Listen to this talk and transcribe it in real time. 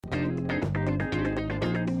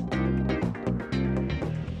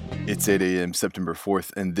It's 8 a.m. September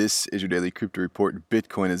 4th, and this is your daily crypto report.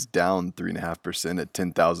 Bitcoin is down 3.5% at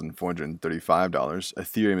 $10,435.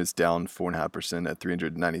 Ethereum is down 4.5% at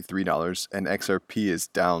 $393, and XRP is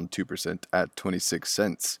down 2% at 26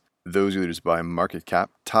 cents. Those leaders by market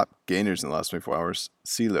cap, top gainers in the last 24 hours.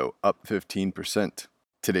 CELO up 15%.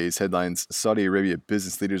 Today's headlines: Saudi Arabia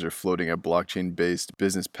business leaders are floating a blockchain-based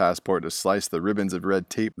business passport to slice the ribbons of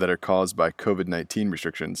red tape that are caused by COVID-19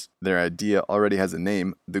 restrictions. Their idea already has a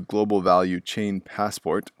name. The Global Value Chain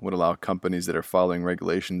Passport would allow companies that are following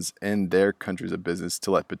regulations in their countries of business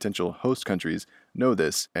to let potential host countries know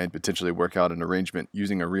this and potentially work out an arrangement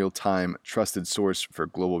using a real-time, trusted source for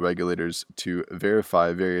global regulators to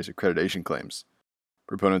verify various accreditation claims.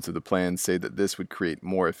 Proponents of the plan say that this would create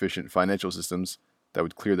more efficient financial systems that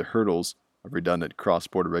would clear the hurdles of redundant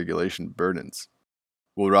cross-border regulation burdens.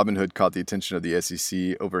 Well, Robinhood caught the attention of the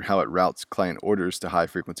SEC over how it routes client orders to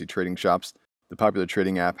high-frequency trading shops. The popular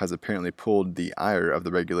trading app has apparently pulled the ire of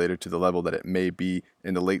the regulator to the level that it may be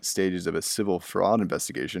in the late stages of a civil fraud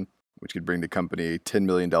investigation, which could bring the company a $10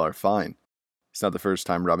 million fine. It's not the first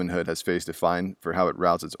time Robinhood has faced a fine for how it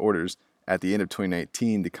routes its orders. At the end of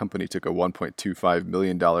 2019, the company took a $1.25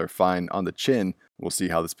 million fine on the chin. We'll see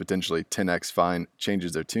how this potentially 10x fine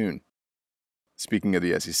changes their tune. Speaking of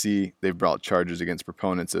the SEC, they've brought charges against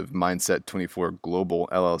proponents of Mindset24 Global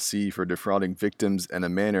LLC for defrauding victims in a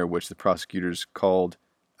manner which the prosecutors called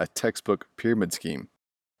a textbook pyramid scheme.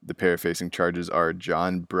 The pair facing charges are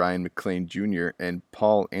John Brian McClain Jr. and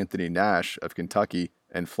Paul Anthony Nash of Kentucky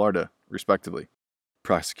and Florida, respectively.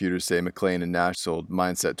 Prosecutors say McClain and Nash sold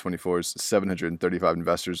Mindset24's 735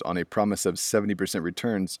 investors on a promise of 70%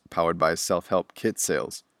 returns powered by self-help kit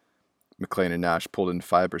sales. McClain and Nash pulled in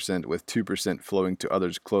 5% with 2% flowing to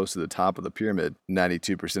others close to the top of the pyramid.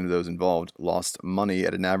 92% of those involved lost money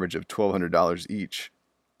at an average of $1,200 each.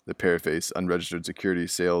 The pair face unregistered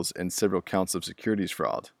securities sales and several counts of securities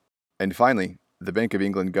fraud. And finally, the Bank of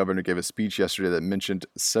England governor gave a speech yesterday that mentioned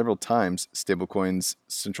several times stablecoins,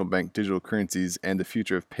 central bank digital currencies, and the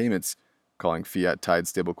future of payments, calling fiat-tied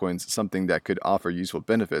stablecoins something that could offer useful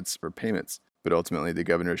benefits for payments. But ultimately, the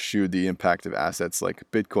governor eschewed the impact of assets like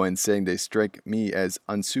Bitcoin, saying they strike me as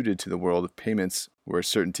unsuited to the world of payments where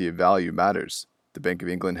certainty of value matters. The Bank of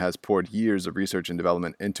England has poured years of research and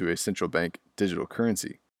development into a central bank digital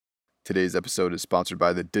currency. Today's episode is sponsored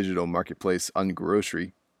by the digital marketplace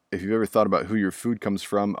Ungrocery. If you've ever thought about who your food comes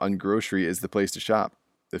from, Ungrocery is the place to shop.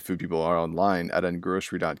 The food people are online at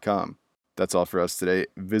ungrocery.com. That's all for us today.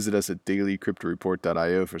 Visit us at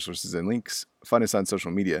dailycryptoreport.io for sources and links. Find us on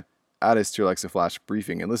social media. Add us to your Alexa Flash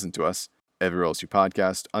briefing and listen to us everywhere else you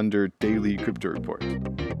podcast under Daily Crypto Report.